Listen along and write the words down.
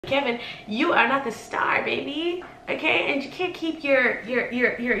Kevin, you are not the star, baby. Okay, and you can't keep your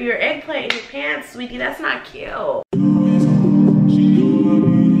eggplant in your pants, sweetie. That's not cute.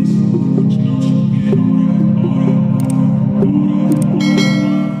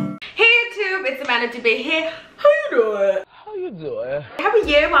 Hey YouTube, it's amandadubehere. How you doing? How you doing? How are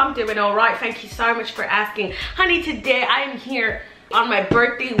you? I'm doing all right. Thank you so much for asking. Honey, today I am here on my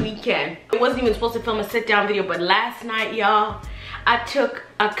birthday weekend. I wasn't even supposed to film a sit down video, but last night, y'all, I took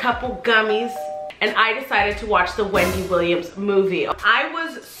a couple gummies and I decided to watch the Wendy Williams movie. I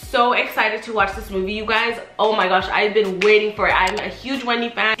was so excited to watch this movie, you guys. Oh my gosh, I've been waiting for it. I'm a huge Wendy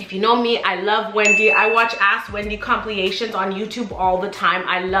fan. If you know me, I love Wendy. I watch Ask Wendy compilations on YouTube all the time.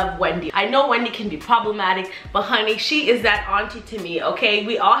 I love Wendy. I know Wendy can be problematic, but honey, she is that auntie to me, okay?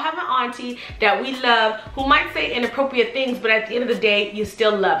 We all have an auntie that we love who might say inappropriate things, but at the end of the day, you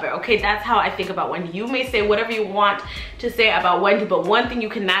still love her, okay? That's how I think about Wendy. You may say whatever you want to say about Wendy, but one thing you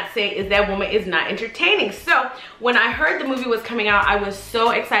cannot say is that woman is not entertaining. So when I heard the movie was coming out, I was so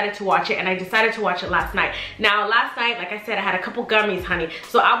excited to watch it, and I decided to watch it last night. Now last night, like I said, I had a couple gummies, honey,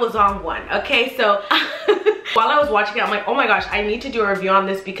 so I was on one, okay? So while I was watching it, I'm like, oh my gosh, I need to do a review on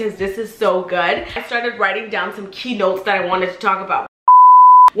this because this is so good. I started writing down some key notes that I wanted to talk about.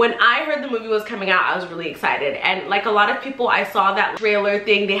 When I heard the movie was coming out, I was really excited, and like a lot of people, I saw that trailer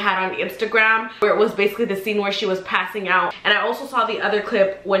thing they had on Instagram where it was basically the scene where she was passing out, and I also saw the other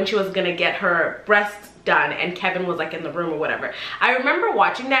clip when she was gonna get her breasts done and Kevin was like in the room or whatever. I remember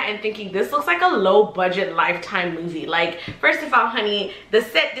watching that and thinking, this looks like a low budget Lifetime movie. Like, first of all, honey, the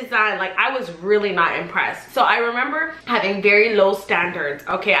set design, like, I was really not impressed. So I remember having very low standards.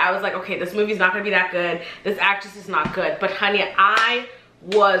 Okay, I was like, okay, this movie's not gonna be that good, this actress is not good. But honey, I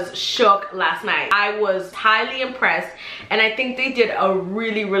was shook last night. I was highly impressed, and I think they did a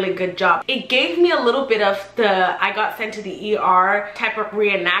really good job. It gave me a little bit of the I got sent to the ER type of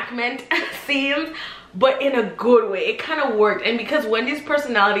reenactment scenes, but in a good way. It kind of worked, and because Wendy's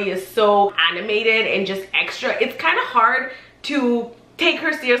personality is so animated and just extra, it's kind of hard to take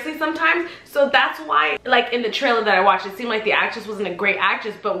her seriously sometimes. So that's why, like, in the trailer that I watched, it seemed like the actress wasn't a great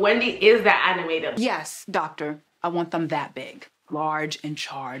actress, but Wendy is that animated. Yes, doctor, I want them that big. Large in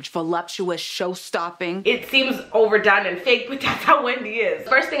charge, voluptuous, show-stopping. It seems overdone and fake, but that's how Wendy is.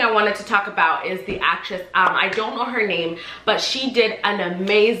 First thing I wanted to talk about is the actress. I don't know her name, but she did an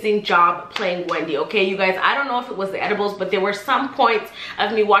amazing job playing Wendy, okay, you guys? I don't know if it was the edibles, but there were some points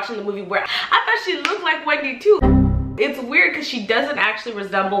of me watching the movie where I thought she looked like Wendy too. It's weird because she doesn't actually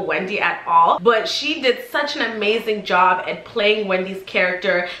resemble Wendy at all, but she did such an amazing job at playing Wendy's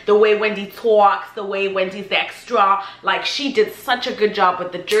character, the way Wendy talks, the way Wendy's extra. Like, she did such a good job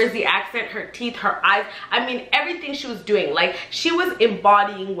with the Jersey accent, her teeth, her eyes. I mean, everything she was doing, like, she was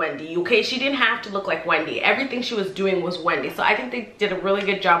embodying Wendy, okay? She didn't have to look like Wendy. Everything she was doing was Wendy. So I think they did a really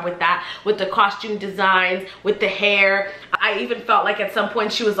good job with that, with the costume designs, with the hair. I even felt like at some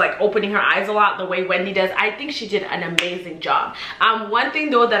point she was like opening her eyes a lot the way Wendy does. I think she did an amazing job. One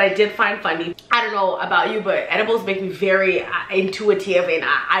thing though that I did find funny, I don't know about you, but edibles make me very intuitive, and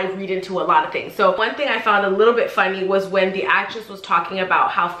I read into a lot of things. So one thing I found a little bit funny was when the actress was talking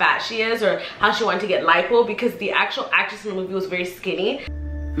about how fat she is or how she wanted to get lipo, because the actual actress in the movie was very skinny.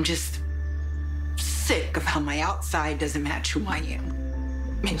 I'm just sick of how my outside doesn't match who I am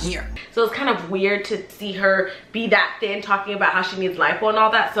in here. So it's kind of weird to see her be that thin talking about how she needs lipo and all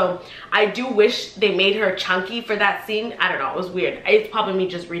that. So I do wish they made her chunky for that scene. I don't know, it was weird. It's probably me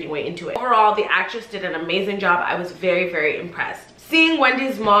just reading way into it. Overall, the actress did an amazing job. I was very impressed. Seeing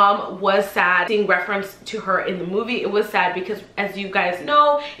Wendy's mom was sad. Seeing reference to her in the movie, it was sad because, as you guys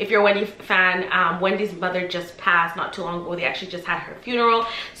know, if you're a Wendy fan, Wendy's mother just passed not too long ago. They actually just had her funeral.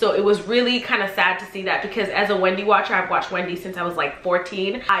 So it was really kind of sad to see that, because as a Wendy watcher, I've watched Wendy since I was like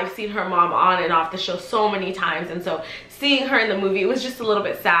 14. I've seen her mom on and off the show so many times, and so seeing her in the movie, it was just a little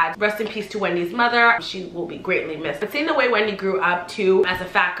bit sad. Rest in peace to Wendy's mother. She will be greatly missed. But seeing the way Wendy grew up too as a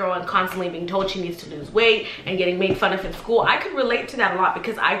fat girl and constantly being told she needs to lose weight and getting made fun of in school, I could relate to that a lot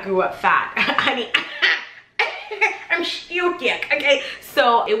because I grew up fat. I mean, I'm huge, okay?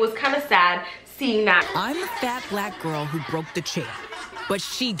 So it was kind of sad seeing that. I'm a fat black girl who broke the chair, but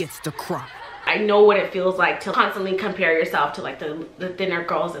she gets to cry. I know what it feels like to constantly compare yourself to like the thinner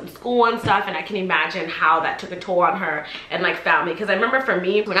girls in school and stuff, and I can imagine how that took a toll on her and like family. Because I remember for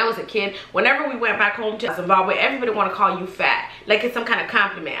me, when I was a kid, whenever we went back home to Zimbabwe, everybody want to call you fat, like it's some kind of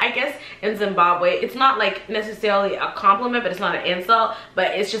compliment. I guess in Zimbabwe, it's not like necessarily a compliment, but it's not an insult,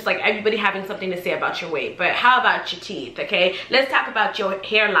 but it's just like everybody having something to say about your weight. But how about your teeth, okay? Let's talk about your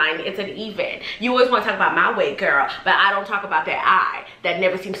hairline. It's an even. You always want to talk about my weight, girl, but I don't talk about that eye that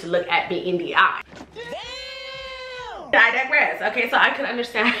never seems to look at me in the eye. Damn! I digress. Okay, so I could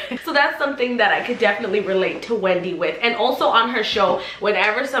understand. So that's something that I could definitely relate to Wendy with. And also on her show,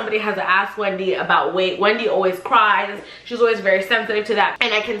 whenever somebody has asked Wendy about weight, Wendy always cries. She's always very sensitive to that.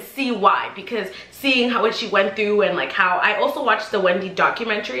 And I can see why, because seeing how what she went through and like how I also watched the Wendy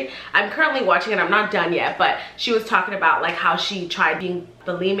documentary. I'm currently watching it. I'm not done yet, but she was talking about like how she tried being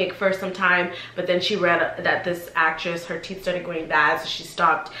bulimic for some time, but then she read that this actress, her teeth started going bad, so she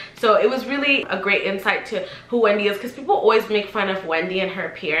stopped. So it was really a great insight to who Wendy is, because people always make fun of Wendy and her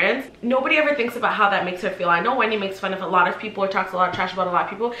appearance. Nobody ever thinks about how that makes her feel. I know Wendy makes fun of a lot of people or talks a lot of trash about a lot of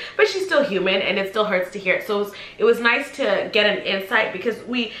people, but she's still human and it still hurts to hear it. So it was nice to get an insight, because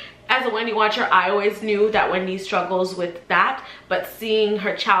as a Wendy watcher, I always knew that Wendy struggles with that, but seeing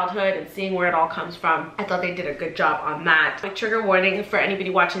her childhood and seeing where it all comes from, I thought they did a good job on that. Like, trigger warning for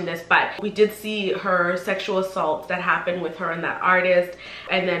anybody watching this, but we did see her sexual assault that happened with her and that artist,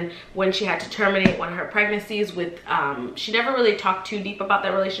 and then when she had to terminate one of her pregnancies with, she never really talked too deep about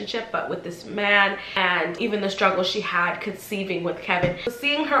that relationship, but with this man, and even the struggle she had conceiving with Kevin.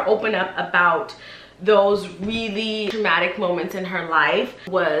 Seeing her open up about those really traumatic moments in her life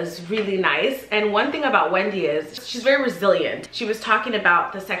was really nice. And one thing about Wendy is she's very resilient. She was talking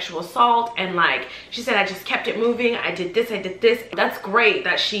about the sexual assault and like she said, I just kept it moving, I did this, I did this. That's great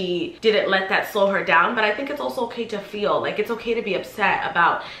that she didn't let that slow her down, but I think it's also okay to feel like it's okay to be upset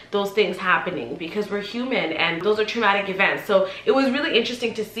about those things happening, because we're human and those are traumatic events. So it was really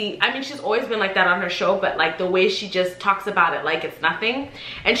interesting to see. I mean, she's always been like that on her show, but like the way she just talks about it like it's nothing.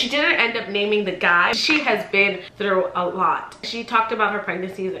 And she didn't end up naming the guy. She has been through a lot. She talked about her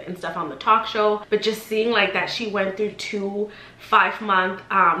pregnancies and stuff on the talk show, but just seeing like that she went through 2 5-month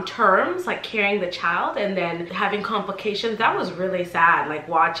terms, like carrying the child and then having complications, that was really sad, like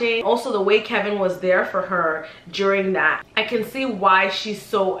watching. Also the way Kevin was there for her during that, I can see why she's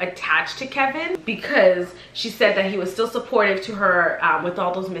so attached to Kevin, because she said that he was still supportive to her with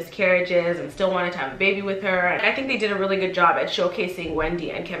all those miscarriages and still wanted to have a baby with her. And I think they did a really good job at showcasing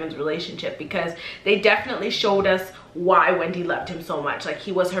Wendy and Kevin's relationship, because they definitely showed us why Wendy loved him so much. Like,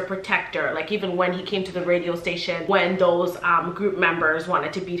 he was her protector. Like, even when he came to the radio station when those group members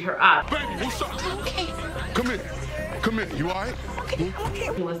wanted to beat her up. Baby, what's up? Okay. Come in, you all right? Okay.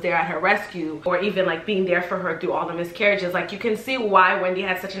 He was there at her rescue, or even like being there for her through all the miscarriages. Like, you can see why Wendy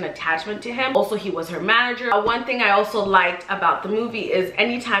had such an attachment to him. Also, he was her manager. One thing I also liked about the movie is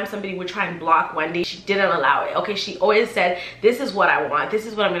anytime somebody would try and block Wendy, she didn't allow it. Okay, she always said, this is what I want, this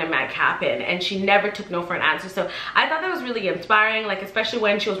is what I'm gonna make happen, and she never took no for an answer. So I thought that was really inspiring, like especially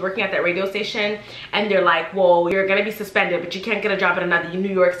when she was working at that radio station and they're like, well, you're gonna be suspended, but you can't get a job at another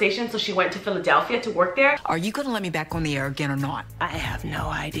New York station. So she went to Philadelphia to work there. Are you gonna let me back on the air again or not? I have no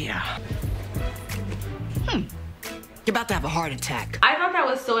idea. You're about to have a heart attack. I thought that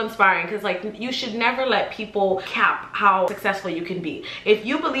was so inspiring, because like you should never let people cap how successful you can be. If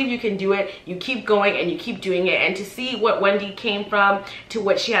you believe you can do it, you keep going and you keep doing it. And to see what Wendy came from to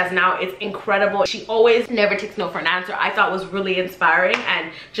what she has now, it's incredible. She always never takes no for an answer. I thought was really inspiring,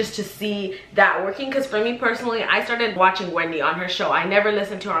 and just to see that working, because for me personally, I started watching Wendy on her show. I never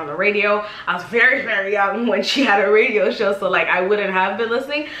listened to her on the radio. I was very, very young when she had a radio show, so like I wouldn't have been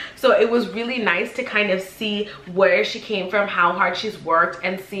listening. So it was really nice to kind of see where she came from, how hard she's worked,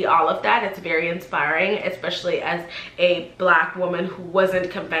 and see all of that. It's very inspiring, especially as a Black woman who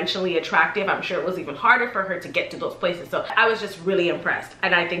wasn't conventionally attractive. I'm sure it was even harder for her to get to those places. So I was just really impressed,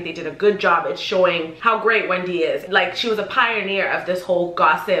 and I think they did a good job at showing how great Wendy is. Like, she was a pioneer of this whole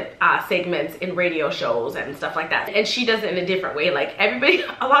gossip segments in radio shows and stuff like that, and she does it in a different way. Like, everybody,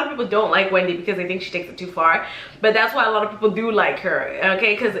 a lot of people don't like Wendy because they think she takes it too far, but that's why a lot of people do like her,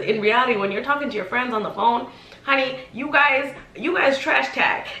 okay? Because in reality, when you're talking to your friends on the phone, honey, you guys trash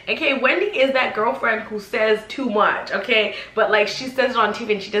tag, okay? Wendy is that girlfriend who says too much, okay? But like, she says it on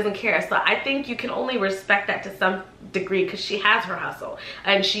TV and she doesn't care. So I think you can only respect that to some degree, because she has her hustle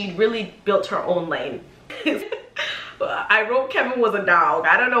and she really built her own lane. I wrote Kevin was a dog.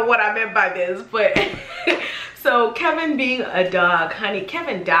 I don't know what I meant by this, but so Kevin being a dog, honey,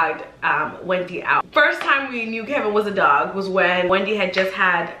 Kevin dogged Wendy out. First time we knew Kevin was a dog was when Wendy had just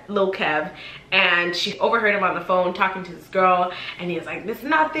had Lil Kev, and she overheard him on the phone talking to this girl, and he was like, this is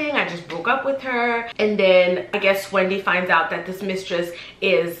nothing, I just broke up with her. And then I guess Wendy finds out that this mistress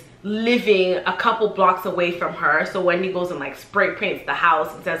is living a couple blocks away from her. So Wendy goes and like spray paints the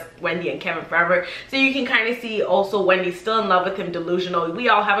house and says Wendy and Kevin forever. So you can kind of see also Wendy's still in love with him, delusional. We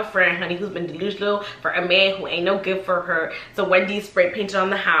all have a friend, honey, who's been delusional for a man who ain't no good for her. So Wendy spray painted on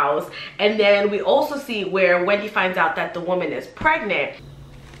the house. And then we also see where Wendy finds out that the woman is pregnant.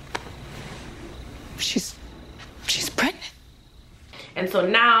 She's pregnant. And so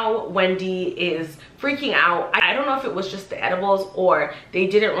now Wendy is freaking out. I don't know if it was just the edibles or they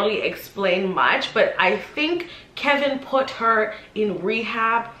didn't really explain much, but I think Kevin put her in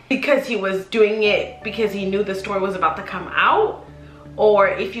rehab because he was doing it because he knew the story was about to come out, or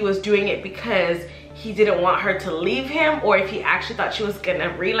if he was doing it because he didn't want her to leave him, or if he actually thought she was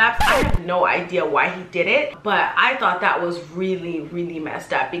gonna relapse. I have no idea why he did it, but I thought that was really, really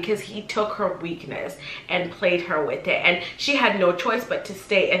messed up because he took her weakness and played her with it, and she had no choice but to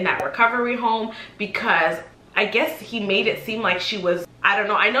stay in that recovery home because I guess he made it seem like she was, I don't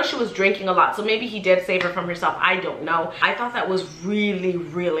know, I know she was drinking a lot, so maybe he did save her from herself, I don't know. I thought that was really,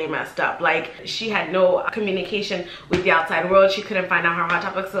 really messed up. Like, she had no communication with the outside world. She couldn't find out her Hot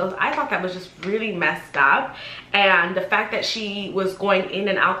Topic skills. I thought that was just really messed up. And the fact that she was going in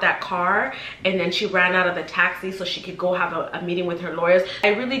and out that car and then she ran out of the taxi so she could go have a meeting with her lawyers. I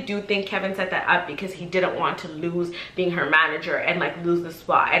really do think Kevin set that up because he didn't want to lose being her manager and like lose the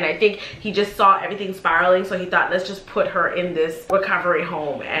spot. And I think he just saw everything spiraling, so he thought, let's just put her in this recovery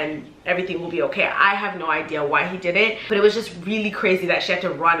home and everything will be okay. I have no idea why he did it, but it was just really crazy that she had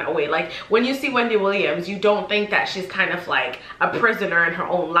to run away. Like, when you see Wendy Williams, you don't think that she's kind of like a prisoner in her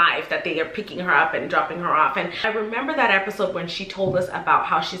own life, that they are picking her up and dropping her off. And I remember that episode when she told us about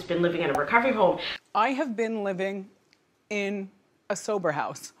how she's been living in a recovery home. I have been living in a sober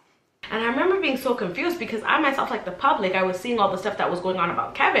house. And I remember being so confused because I myself, like the public, I was seeing all the stuff that was going on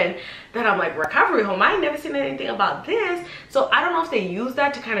about Kevin, that I'm like, recovery home? I ain't never seen anything about this. So I don't know if they used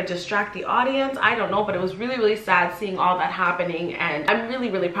that to kind of distract the audience. I don't know, but it was really, really sad seeing all that happening. And I'm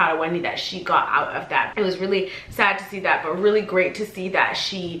really, really proud of Wendy that she got out of that. It was really sad to see that, but really great to see that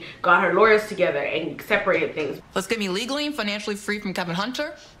she got her lawyers together and separated things. Let's get me legally and financially free from Kevin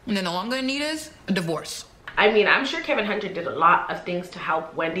Hunter, and then all I'm gonna need is a divorce. I mean, I'm sure Kevin Hunter did a lot of things to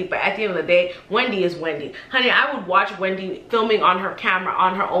help Wendy, but at the end of the day, Wendy is Wendy. Honey, I would watch Wendy filming on her camera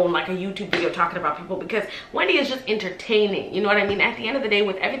on her own, like a YouTube video talking about people, because Wendy is just entertaining. You know what I mean? At the end of the day,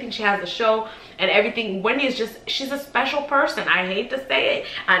 with everything she has, the show and everything, Wendy is just, she's a special person. I hate to say it.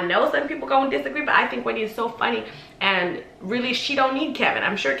 I know some people go and disagree, but I think Wendy is so funny. And really, she don't need Kevin.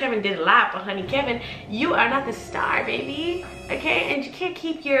 I'm sure Kevin did laugh, but honey, Kevin, you are not the star, baby. Okay, and you can't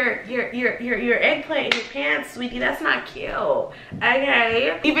keep your eggplant in your pants, sweetie. That's not cute.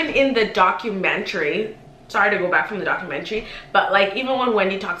 Okay. Even in the documentary, sorry to go back from the documentary, but like, even when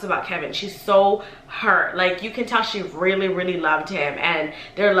Wendy talks about Kevin, she's so hurt. Like, you can tell she really, really loved him, and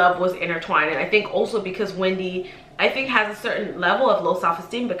their love was intertwined. And I think also because Wendy, I think, has a certain level of low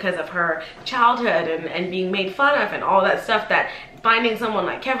self-esteem because of her childhood and being made fun of and all that stuff, that finding someone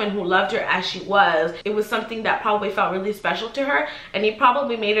like Kevin who loved her as she was, it was something that probably felt really special to her. And he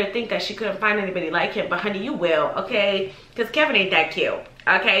probably made her think that she couldn't find anybody like him. But honey, you will, okay? Because Kevin ain't that cute,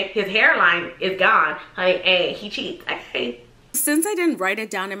 okay? His hairline is gone, honey, and he cheats, okay? Since I didn't write it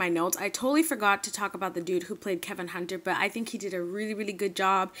down in my notes, I totally forgot to talk about the dude who played Kevin Hunter, but I think he did a really, really good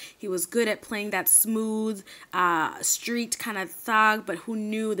job. He was good at playing that smooth, street kind of thug, but who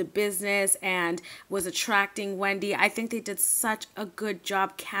knew the business and was attracting Wendy. I think they did such a good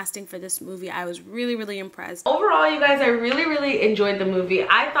job casting for this movie. I was really, really impressed. Overall, you guys, I really, really enjoyed the movie.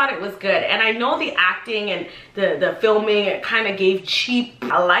 I thought it was good, and I know the acting and the filming, it kind of gave cheap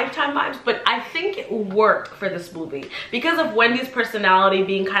Lifetime vibes, but I think it worked for this movie because of Wendy's personality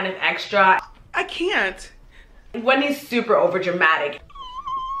being kind of extra. I can't. Wendy's super over dramatic.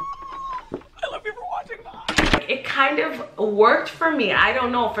 I love you for watching that. It kind of worked for me. I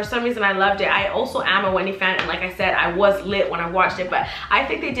don't know, for some reason I loved it. I also am a Wendy fan, and like I said, I was lit when I watched it, but I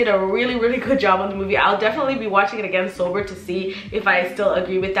think they did a really, really good job on the movie. I'll definitely be watching it again sober to see if I still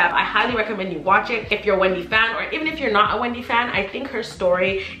agree with that. I highly recommend you watch it if you're a Wendy fan, or even if you're not a Wendy fan. I think her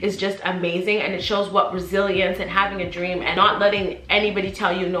story is just amazing, and it shows what resilience and having a dream and not letting anybody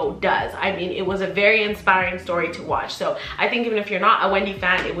tell you no does. I mean, it was a very inspiring story to watch. So I think even if you're not a Wendy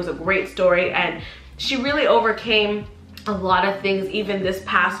fan, it was a great story, and she really overcame a lot of things, even this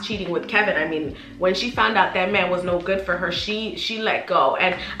past cheating with Kevin. I mean, when she found out that man was no good for her, she let go.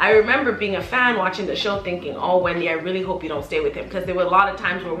 And I remember being a fan watching the show thinking, oh, Wendy, I really hope you don't stay with him, because there were a lot of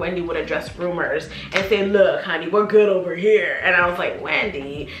times where Wendy would address rumors and say, look, honey, we're good over here. And I was like,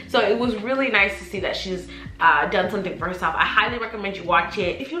 Wendy. So it was really nice to see that she's done something for herself. I highly recommend you watch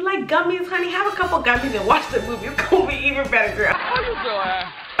it. If you like gummies, honey, have a couple gummies and watch the movie. It's gonna be even better, girl.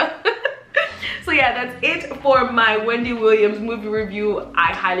 So yeah, that's it for my Wendy Williams movie review.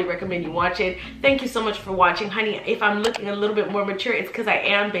 I highly recommend you watch it. Thank you so much for watching. Honey, if I'm looking a little bit more mature, it's because I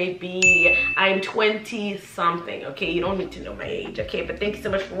am, baby. I'm 20 something, okay? You don't need to know my age, okay? But thank you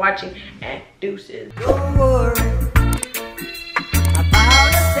so much for watching, and deuces. Don't worry.